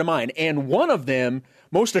immediately come to mind. And one of them,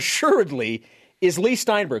 most assuredly, is Lee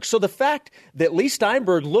Steinberg. So the fact that Lee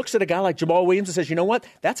Steinberg looks at a guy like Jamal Williams and says, you know what,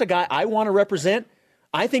 that's a guy I want to represent,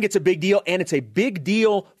 I think it's a big deal, and it's a big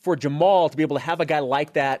deal for Jamal to be able to have a guy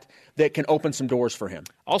like that can open some doors for him.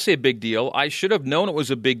 I'll say a big deal. I should have known it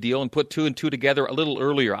was a big deal and put 2 and 2 together a little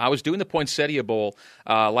earlier. I was doing the Poinsettia Bowl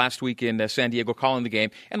last week in San Diego, calling the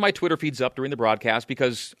game, and my Twitter feed's up during the broadcast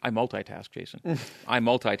because I multitask, Jason. I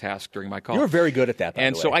multitask during my call. You're very good at that, by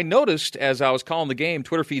And the way. so I noticed as I was calling the game,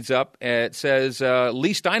 Twitter feed's up, it says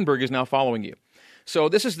Lee Steinberg is now following you. So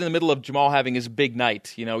this is in the middle of Jamal having his big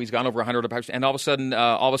night. He's gone over 100, and all of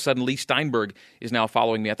a sudden, Lee Steinberg is now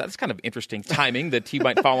following me. I thought that's kind of interesting timing that he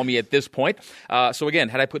might follow me at this point. So again,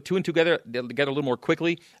 had I put 2 and 2 together a little more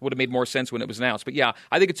quickly, it would have made more sense when it was announced. But yeah,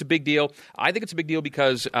 I think it's a big deal. I think it's a big deal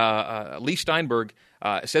because Lee Steinberg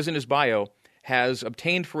says in his bio has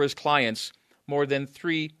obtained for his clients more than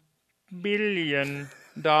 $3 billion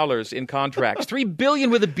in contracts. $3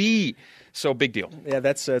 billion with a B. So, big deal. Yeah,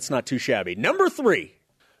 that's not too shabby. Number 3.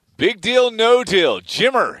 Big deal, no deal.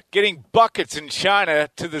 Jimmer getting buckets in China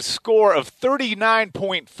to the score of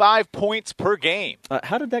 39.5 points per game.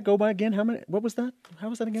 How did that go by again? How many? What was that? How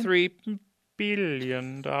was that again? 3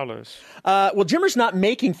 billion. Well, Jimmer's not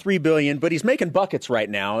making $3 billion, but he's making buckets right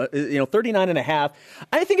now. 39.5.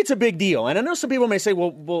 I think it's a big deal, and I know some people may say,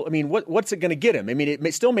 "Well, I mean, what's it going to get him? I mean,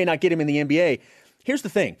 it still may not get him in the NBA." Here's the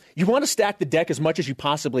thing. You want to stack the deck as much as you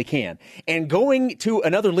possibly can. And going to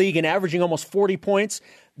another league and averaging almost 40 points,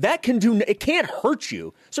 it can't hurt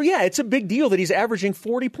you. So, yeah, it's a big deal that he's averaging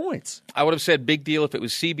 40 points. I would have said big deal if it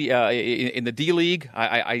was in the D League.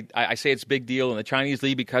 I say it's big deal in the Chinese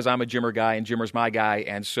League because I'm a Jimmer guy and Jimmer's my guy.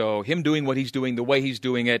 And so him doing what he's doing, the way he's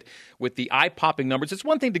doing it, with the eye-popping numbers, it's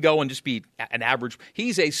one thing to go and just be an average.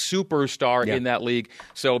 He's a superstar in that league.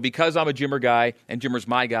 So because I'm a Jimmer guy and Jimmer's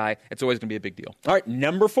my guy, it's always going to be a big deal. All right,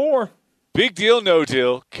 number 4. Big deal, no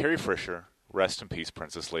deal. Carrie Fisher, rest in peace,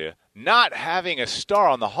 Princess Leia, not having a star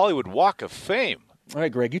on the Hollywood Walk of Fame. All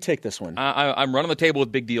right, Greg, you take this one. I'm running the table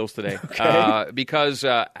with big deals today. Okay. Because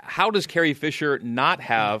how does Carrie Fisher not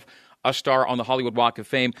have a star on the Hollywood Walk of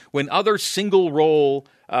Fame when other single-role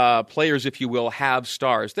players, if you will, have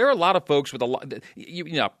stars? There are a lot of folks with a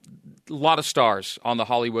lot of stars on the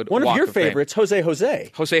Hollywood Walk of Fame. One of your favorites, Jose.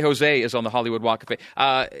 Jose is on the Hollywood Walk of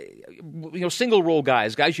Fame. Single-role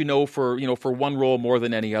guys for one role more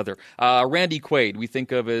than any other. Randy Quaid, we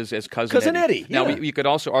think of as Cousin Eddie. Now, we could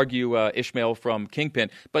also argue Ishmael from Kingpin,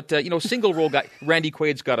 but single-role guy, Randy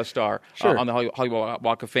Quaid's got a star on the Hollywood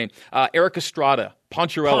Walk of Fame. Eric Estrada,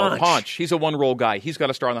 Poncherello, Ponch. He's a one-role guy. He's got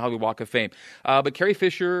a star on the Hollywood Walk of Fame. But Carrie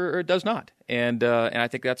Fisher does not, and I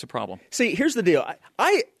think that's a problem. See, here's the deal.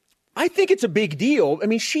 I think it's a big deal. I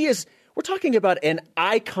mean, we're talking about an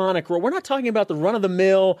iconic role. We're not talking about the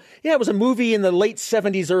run-of-the-mill. Yeah, it was a movie in the late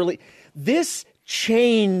 70s, early. This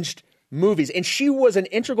changed movies, and she was an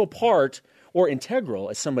integral part, or integral,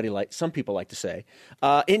 as some people like to say.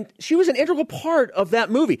 And she was an integral part of that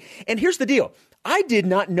movie. And here's the deal. I did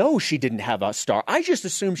not know she didn't have a star. I just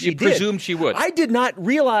assumed she did. You presumed she would. I did not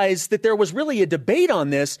realize that there was really a debate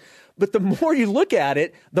on this, but the more you look at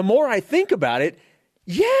it, the more I think about it.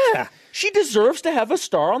 Yeah, she deserves to have a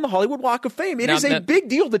star on the Hollywood Walk of Fame. It is a big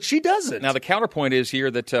deal that she doesn't. Now, the counterpoint is here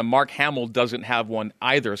that Mark Hamill doesn't have one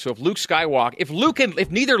either. So if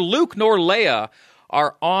neither Luke nor Leia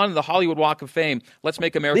are on the Hollywood Walk of Fame, let's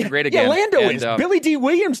make America great again. Yeah, Lando is. Billy D.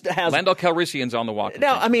 Williams has. Lando Calrissian's on the Walk of Fame.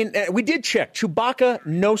 Now, I mean, we did check. Chewbacca,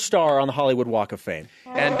 no star on the Hollywood Walk of Fame.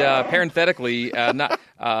 And parenthetically,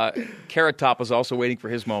 Carrot Top is also waiting for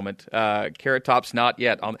his moment. Carrot Top's not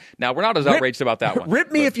yet on. Now, we're not as outraged about that one.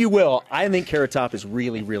 Rip me if you will. I think Carrot Top is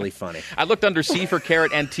really, really funny. I looked under C for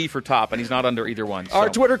Carrot and T for Top, and he's not under either one. So. Our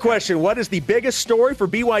Twitter question, what is the biggest story for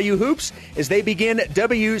BYU Hoops as they begin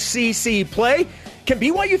WCC play? Can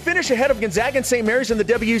BYU finish ahead of Gonzaga and St. Mary's in the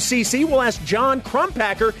WCC? We'll ask John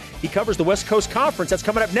Crumpacker. He covers the West Coast Conference. That's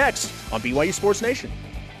coming up next on BYU Sports Nation.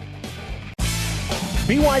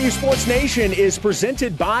 BYU Sports Nation is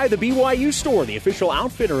presented by the BYU Store, the official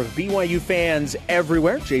outfitter of BYU fans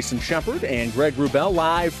everywhere. Jason Shepard and Greg Wrubell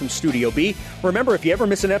live from Studio B. Remember, if you ever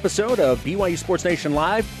miss an episode of BYU Sports Nation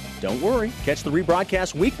Live, don't worry. Catch the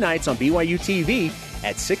rebroadcast weeknights on BYU TV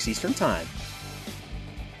at 6 Eastern Time.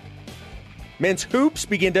 Men's hoops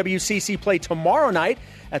begin WCC play tomorrow night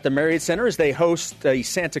at the Marriott Center as they host the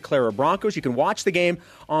Santa Clara Broncos. You can watch the game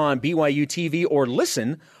on BYU TV or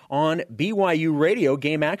listen on BYU Radio.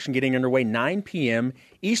 Game action getting underway 9 p.m.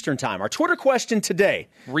 Eastern Time. Our Twitter question today.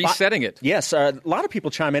 Resetting it. Yes, a lot of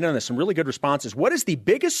people chime in on this. Some really good responses. What is the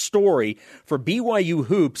biggest story for BYU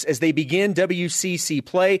Hoops as they begin WCC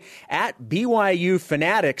play? At BYU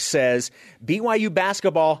Fanatics says BYU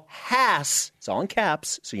basketball has, it's all in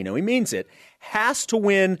caps, so you know he means it, has to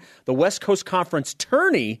win the West Coast Conference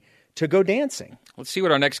tourney to go dancing. Let's see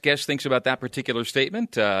what our next guest thinks about that particular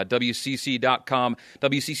statement. WCC.com,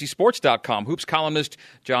 WCCSports.com. Hoops columnist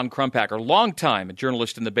John Crumpacker, longtime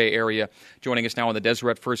journalist in the Bay Area, joining us now on the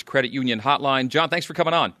Deseret First Credit Union Hotline. John, thanks for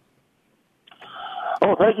coming on.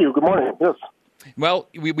 Oh, thank you. Good morning. Yes. Well,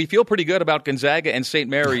 we feel pretty good about Gonzaga and St.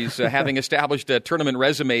 Mary's having established tournament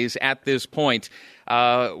resumes at this point.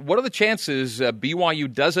 What are the chances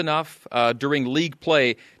BYU does enough during league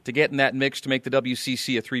play to get in that mix to make the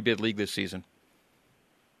WCC a three-bid league this season?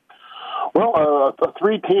 Well, a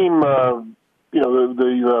three-team,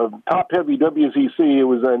 the top-heavy WCC, it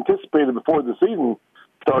was anticipated before the season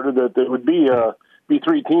started that there would be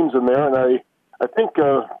three teams in there, and I think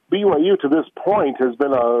BYU to this point has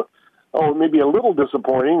been maybe a little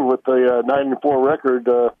disappointing with the 9-4 record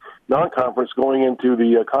non-conference going into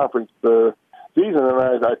the conference season,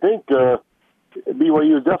 and I think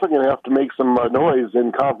BYU is definitely going to have to make some noise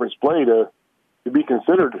in conference play to be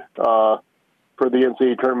considered for the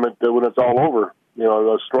NCAA tournament when it's all over. You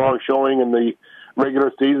know, a strong showing in the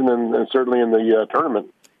regular season and certainly in the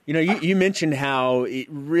tournament. You know, you mentioned how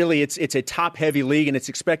it's a top-heavy league, and it's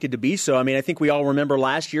expected to be so. I mean, I think we all remember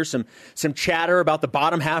last year some chatter about the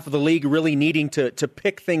bottom half of the league really needing to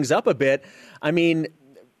pick things up a bit. I mean,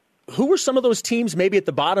 who were some of those teams maybe at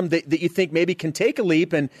the bottom that you think maybe can take a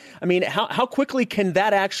leap? And, I mean, how quickly can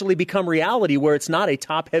that actually become reality where it's not a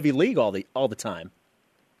top-heavy league all the time?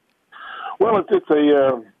 Well, it's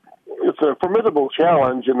a formidable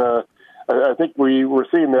challenge, and I think we're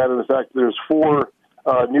seeing that in the fact that there's 4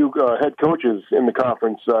 new head coaches in the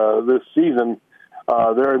conference this season.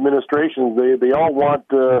 Their administrations, they all want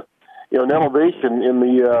an elevation in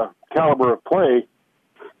the caliber of play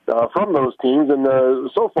from those teams. And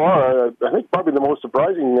so far, I think probably the most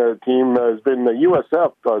surprising team has been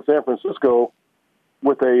USF San Francisco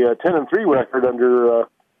with a 10-3 record under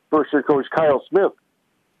first-year coach Kyle Smith.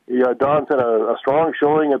 Don's had a strong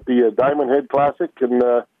showing at the Diamond Head Classic, and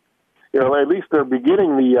at least they're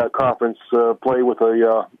beginning the conference play with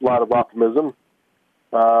a lot of optimism.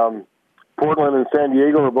 Portland and San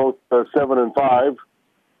Diego are both 7-5,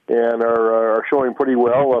 and are showing pretty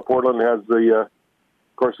well. Portland has of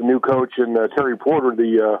course, the new coach in Terry Porter,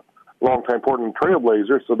 the longtime Portland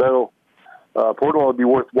Trailblazer. So Portland will be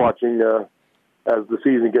worth watching as the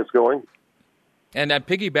season gets going. And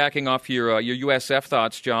piggybacking off your USF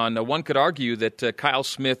thoughts, John, one could argue that Kyle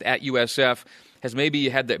Smith at USF has maybe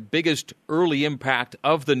had the biggest early impact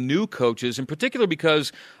of the new coaches, in particular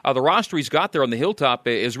because the roster he's got there on the Hilltop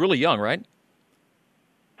is really young, right?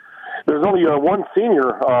 There's only one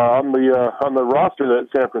senior on the roster at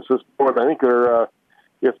San Francisco. I think they're,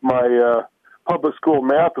 if my public school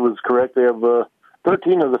math was correct, they have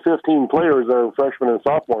 13 of the 15 players are freshmen and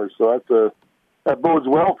sophomores. So that bodes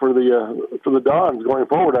well for the Dons going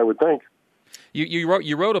forward, I would think.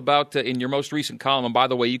 You wrote about in your most recent column, and by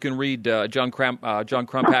the way, you can read John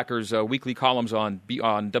Crumpacker's weekly columns on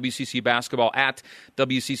WCC Basketball at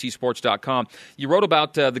WCCSports.com. You wrote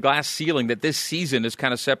about the glass ceiling that this season is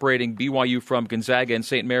kind of separating BYU from Gonzaga and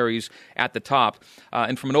St. Mary's at the top.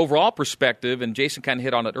 And from an overall perspective, and Jason kind of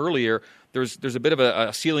hit on it earlier, there's a bit of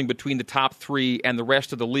a ceiling between the top 3 and the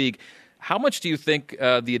rest of the league. How much do you think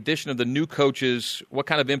the addition of the new coaches, what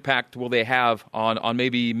kind of impact will they have on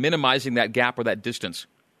maybe minimizing that gap or that distance?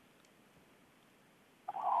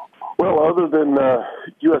 Well, other than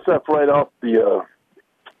USF right off the,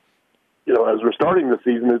 as we're starting the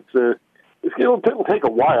season, it'll take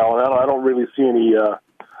a while, and I don't really see any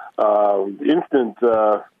instant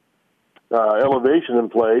elevation in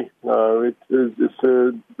play.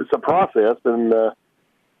 It's a process, and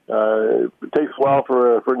it takes a while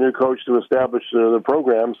for a new coach to establish the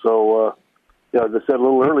program. So, as I said a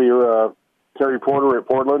little earlier, Terry Porter at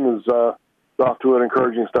Portland is off to an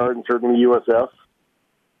encouraging start, and certainly USF.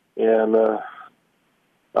 And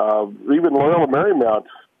even Loyola Marymount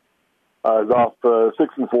is off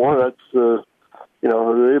 6-4. That's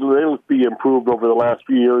they'll be improved over the last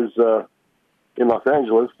few years in Los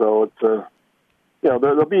Angeles. So it's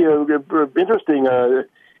there'll be a interesting.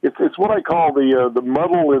 It's what I call the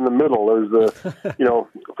muddle in the middle. There's 4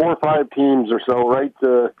 or 5 teams or so right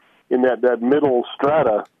in that middle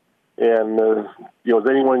strata, and is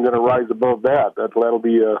anyone going to rise above that? That'll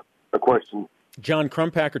be a question. John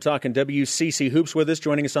Crumpacker talking WCC Hoops with us,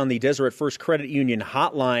 joining us on the Deseret First Credit Union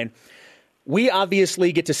hotline. We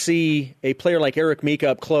obviously get to see a player like Eric Mika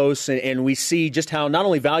up close, and we see just how not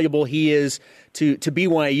only valuable he is to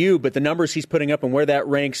BYU, but the numbers he's putting up and where that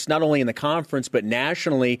ranks not only in the conference but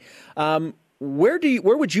nationally. Where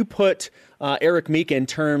would you put Eric Mika in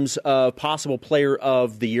terms of possible Player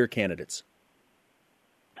of the Year candidates?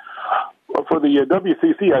 Well, for the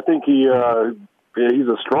WCC, I think he's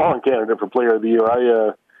a strong candidate for Player of the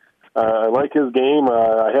Year. I like his game.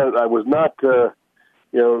 I was not too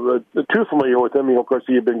familiar with him. Of course,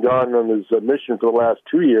 he had been gone on his mission for the last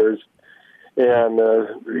 2 years, and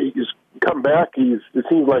he's come back. It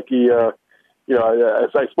seems like he, as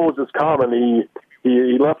I suppose it's common,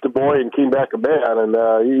 he left a boy and came back a man, and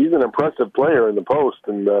he's an impressive player in the post.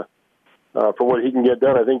 And for what he can get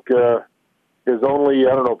done, I think his only,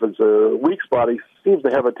 I don't know if it's a weak spot, he seems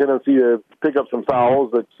to have a tendency to pick up some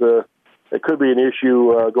fouls. That could be an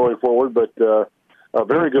issue going forward, but a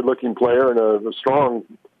very good-looking player and a strong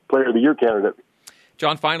Player of the Year candidate.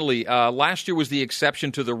 John, finally, last year was the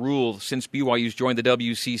exception to the rule since BYU's joined the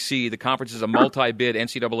WCC. The conference is a multi-bid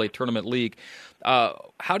NCAA tournament league.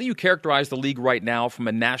 How do you characterize the league right now from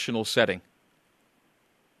a national setting?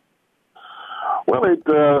 Well,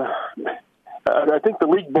 I think the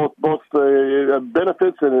league both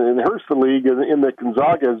benefits and hurts the league in that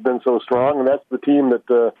Gonzaga has been so strong, and that's the team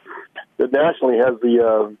that nationally has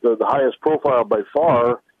the highest profile by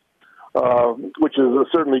far. which is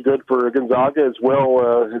certainly good for Gonzaga. It's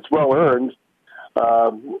well earned.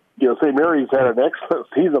 St. Mary's had an excellent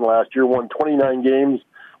season last year, won 29 games,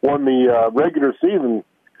 won the regular season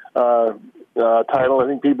title. I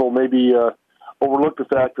think people maybe overlooked the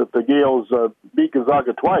fact that the Gales beat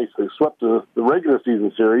Gonzaga twice. They swept the regular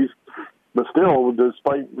season series, but still,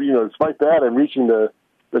 despite that and reaching the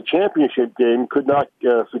championship game, could not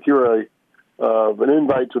secure an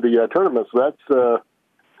invite to the tournament. So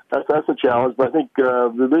that's a challenge. But I think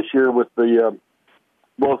this year with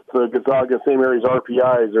both Gonzaga and St. Mary's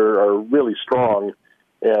RPIs are really strong,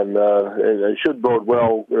 and it should bode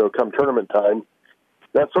well come tournament time.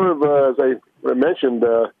 That sort of, as I mentioned,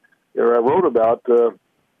 I wrote about,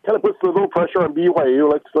 kind of puts a little pressure on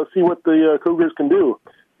BYU. Let's see what the Cougars can do.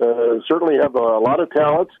 Certainly have a lot of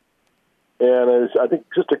talent, and I think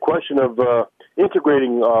just a question of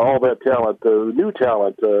integrating all that talent, new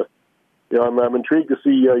talent. I'm intrigued to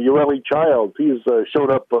see Yoeli Childs. He's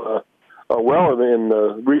showed up well in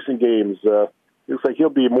recent games. Looks like he'll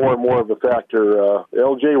be more and more of a factor.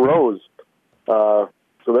 L.J. Rose. So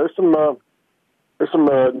there's some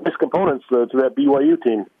nice components to that BYU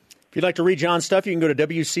team. If you'd like to read John's stuff, you can go to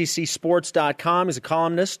WCCSports.com. He's a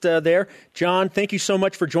columnist there. John, thank you so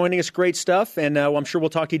much for joining us. Great stuff, and I'm sure we'll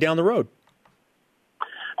talk to you down the road.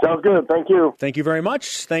 Sounds good. Thank you. Thank you very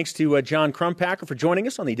much. Thanks to John Crumpacker for joining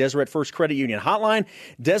us on the Deseret First Credit Union Hotline.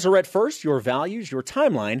 Deseret First, your values, your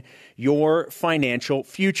timeline, your financial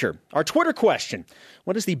future. Our Twitter question: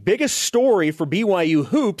 what is the biggest story for BYU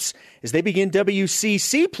hoops as they begin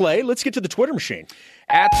WCC play? Let's get to the Twitter machine.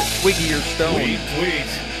 At Twiggy or Stone. Tweet.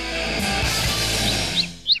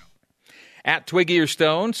 At Twiggy or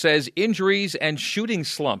Stone says injuries and shooting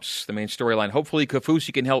slumps, the main storyline. Hopefully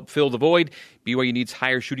Kaufusi can help fill the void. BYU needs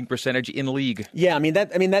higher shooting percentage in the league. Yeah,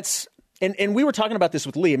 that's and we were talking about this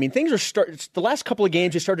with Lee. Things are the last couple of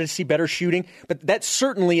games you started to see better shooting, but that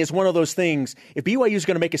certainly is one of those things. If BYU is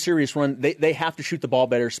going to make a serious run, they have to shoot the ball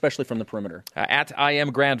better, especially from the perimeter. At I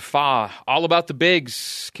am Grand Fa, all about the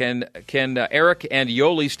bigs. Can Eric and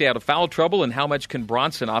Yoli stay out of foul trouble, and how much can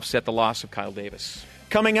Bronson offset the loss of Kyle Davis?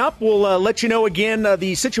 Coming up, we'll let you know again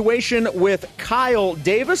the situation with Kyle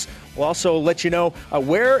Davis. We'll also let you know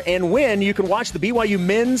where and when you can watch the BYU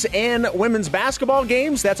men's and women's basketball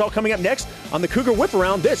games. That's all coming up next on the Cougar Whip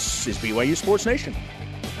Around. This is BYU Sports Nation.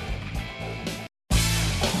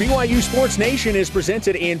 BYU Sports Nation is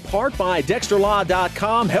presented in part by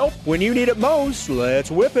DexterLaw.com. Help when you need it most.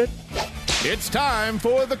 Let's whip it. It's time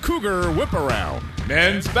for the Cougar Whip Around.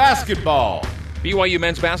 Men's basketball. BYU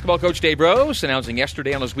men's basketball coach Dave Rose announcing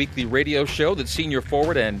yesterday on his weekly radio show that senior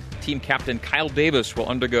forward and team captain Kyle Davis will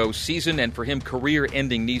undergo season and, for him,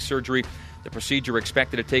 career-ending knee surgery. The procedure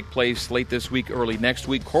expected to take place late this week, early next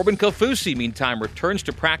week. Corbin Kaufusi, meantime, returns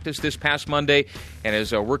to practice this past Monday and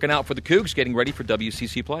is working out for the Cougs, getting ready for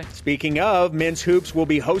WCC play. Speaking of, men's hoops will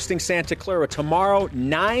be hosting Santa Clara tomorrow,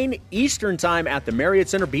 9 Eastern time at the Marriott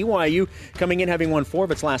Center. BYU coming in having won 4 of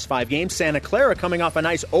its last 5 games. Santa Clara coming off a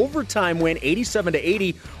nice overtime win,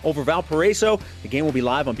 87-80 over Valparaiso. The game will be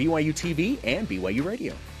live on BYU TV and BYU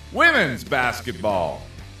Radio. Women's basketball.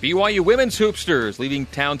 BYU women's hoopsters leaving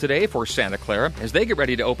town today for Santa Clara as they get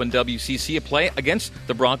ready to open WCC play against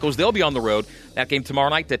the Broncos. They'll be on the road. That game tomorrow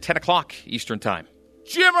night at 10 o'clock Eastern time.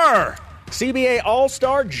 Jimmer. CBA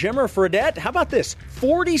All-Star Jimmer Fredette. How about this?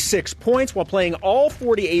 46 points while playing all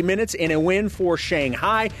 48 minutes in a win for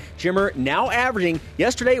Shanghai. Jimmer now averaging,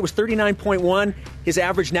 yesterday it was 39.1. His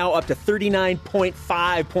average now up to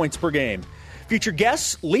 39.5 points per game. Future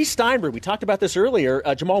guests, Lee Steinberg. We talked about this earlier.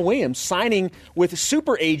 Jamal Williams signing with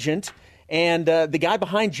Super Agent, and the guy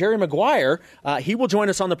behind Jerry Maguire. He will join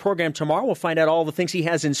us on the program tomorrow. We'll find out all the things he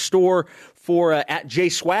has in store for at J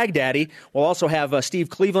Swag Daddy. We'll also have Steve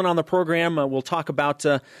Cleveland on the program. We'll talk about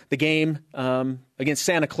the game against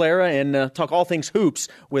Santa Clara and talk all things hoops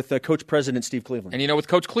with Coach President Steve Cleveland. And, with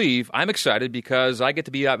Coach Cleve, I'm excited because I get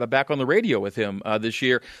to be back on the radio with him this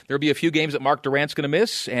year. There will be a few games that Mark Durant's going to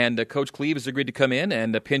miss, and Coach Cleve has agreed to come in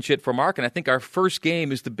and pinch hit for Mark. And I think our first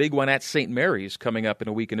game is the big one at St. Mary's coming up in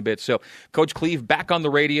a week and a bit. So Coach Cleve back on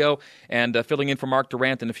the radio and filling in for Mark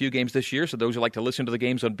Durant in a few games this year. So those who like to listen to the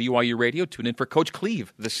games on BYU Radio, tune in for Coach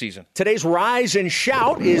Cleve this season. Today's Rise and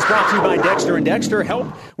Shout is brought to you by Dexter & Dexter. Help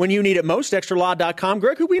when you need it most. DexterLaw.com.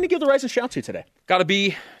 Greg, who are we going to give the Rise and Shout to today? Got to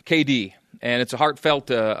be KD. And it's a heartfelt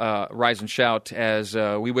rise and shout as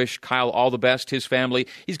we wish Kyle all the best, his family.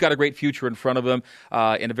 He's got a great future in front of him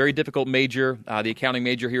in a very difficult major, the accounting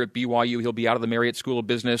major here at BYU. He'll be out of the Marriott School of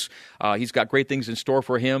Business. He's got great things in store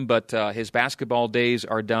for him, but his basketball days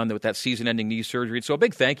are done with that season-ending knee surgery. So a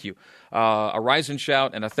big thank you, a rise and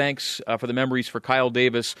shout, and a thanks for the memories for Kyle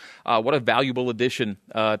Davis. What a valuable addition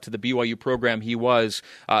to the BYU program he was.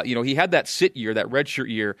 He had that sit year, that redshirt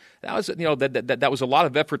year. That was, that was a lot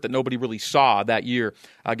of effort that nobody really saw that year,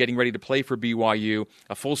 getting ready to play for BYU.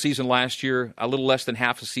 A full season last year, a little less than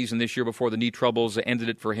half a season this year before the knee troubles ended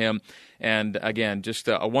it for him. And again, just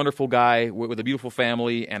a wonderful guy with a beautiful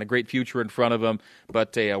family and a great future in front of him,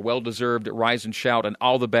 but a well-deserved rise and shout, and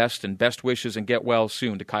all the best and best wishes, and get well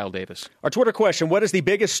soon to Kyle Davis. Our Twitter question, what is the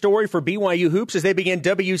biggest story for BYU Hoops as they begin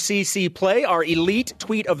WCC play? Our elite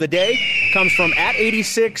tweet of the day comes from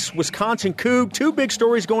 @86 Wisconsin Coug. Two big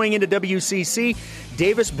stories going into WCC.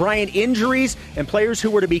 Davis Bryant injuries and players who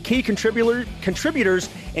were to be key contributors,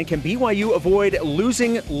 and can BYU avoid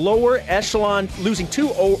losing two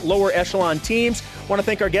lower echelon teams? I want to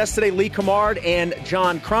thank our guests today, Lee Cummard and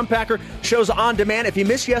John Crumpacker. Show's on demand. If you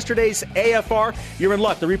missed yesterday's AFR, you're in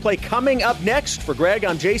luck. The replay coming up next. For Greg,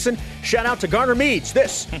 I'm Jason. Shout out to Garner Meads.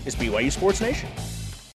 This is BYU Sports Nation.